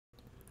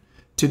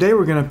Today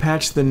we're going to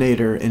patch the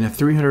Nadir in a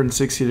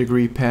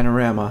 360-degree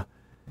panorama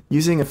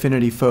using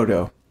Affinity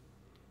Photo.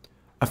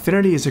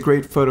 Affinity is a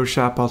great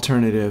Photoshop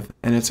alternative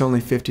and it's only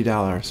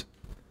 $50.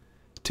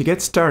 To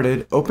get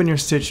started, open your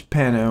stitched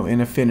pano in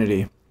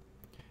Affinity.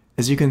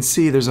 As you can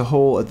see, there's a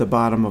hole at the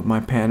bottom of my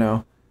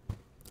pano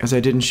as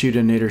I didn't shoot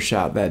a Nadir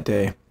shot that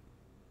day.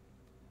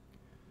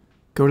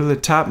 Go to the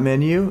top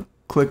menu,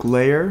 click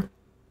Layer,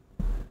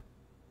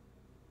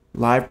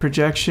 Live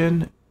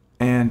Projection,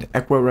 and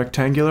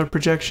Equirectangular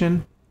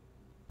Projection.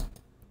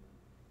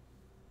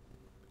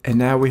 And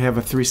now we have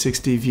a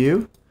 360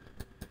 view.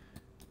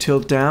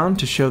 Tilt down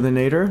to show the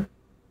Nadir.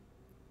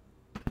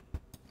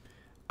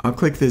 I'll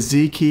click the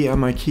Z key on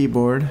my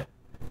keyboard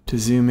to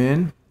zoom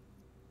in.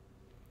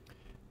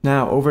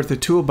 Now over at the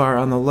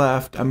toolbar on the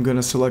left, I'm going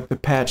to select the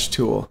Patch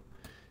tool.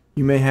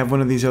 You may have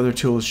one of these other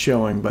tools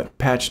showing, but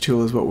Patch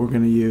tool is what we're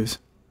going to use.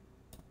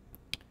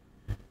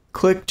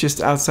 Click just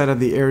outside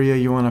of the area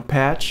you want to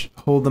patch,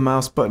 hold the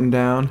mouse button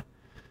down,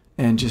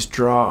 and just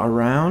draw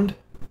around.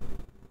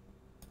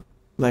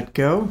 Let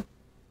go.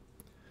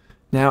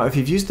 Now if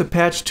you've used the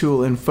Patch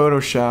tool in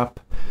Photoshop,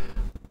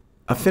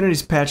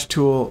 Affinity's Patch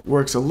tool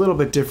works a little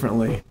bit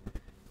differently.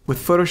 With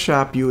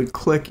Photoshop, you would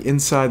click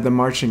inside the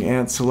marching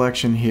ant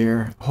selection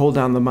here, hold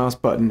down the mouse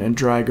button, and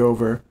drag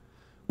over.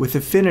 With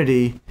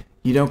Affinity,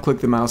 you don't click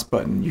the mouse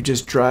button, you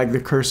just drag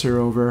the cursor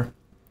over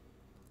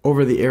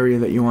the area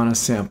that you want to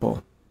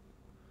sample.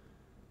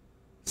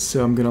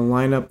 So I'm going to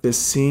line up this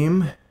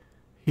seam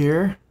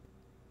here.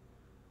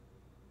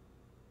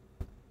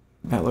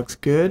 That looks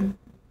good.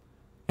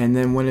 And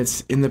then when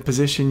it's in the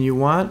position you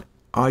want,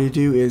 all you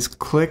do is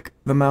click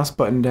the mouse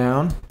button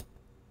down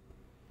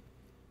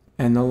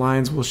and the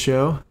lines will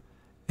show.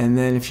 And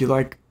then if you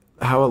like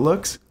how it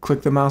looks,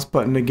 click the mouse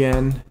button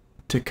again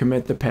to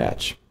commit the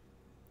patch.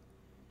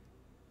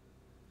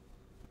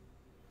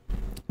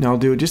 Now I'll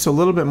do just a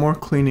little bit more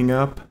cleaning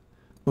up.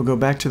 We'll go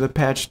back to the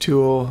Patch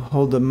tool,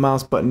 hold the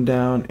mouse button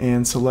down,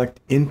 and select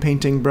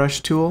Inpainting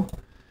brush tool,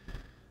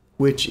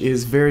 which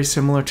is very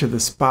similar to the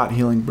spot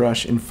healing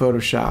brush in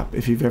Photoshop,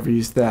 if you've ever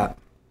used that.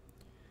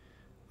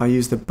 I'll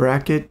use the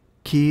bracket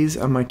keys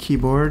on my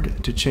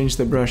keyboard to change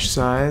the brush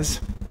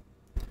size.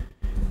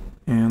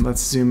 And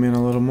let's zoom in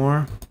a little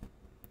more.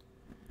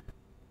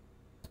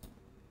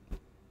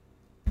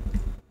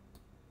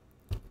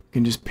 You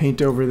can just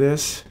paint over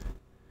this.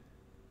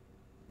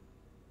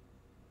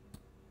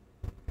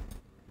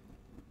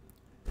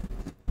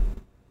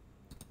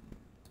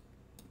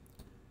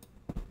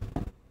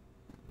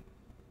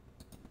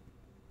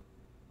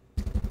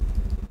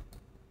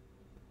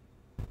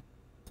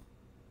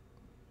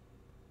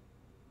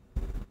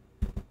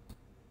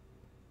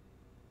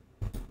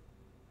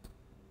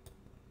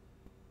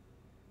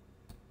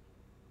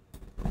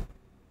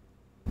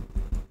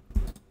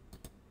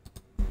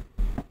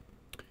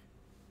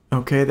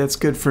 Okay, that's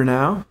good for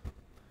now.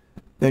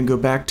 Then go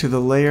back to the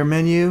Layer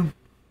menu,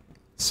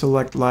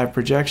 select Live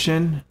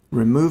Projection,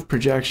 Remove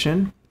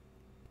Projection,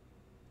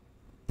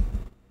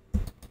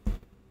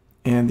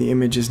 and the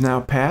image is now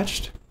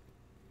patched.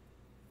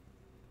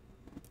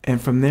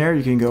 And from there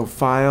you can go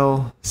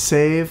File,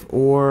 Save,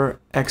 or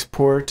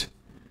Export,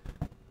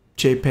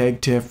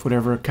 JPEG, TIFF,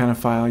 whatever kind of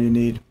file you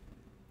need.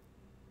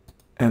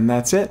 And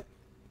that's it.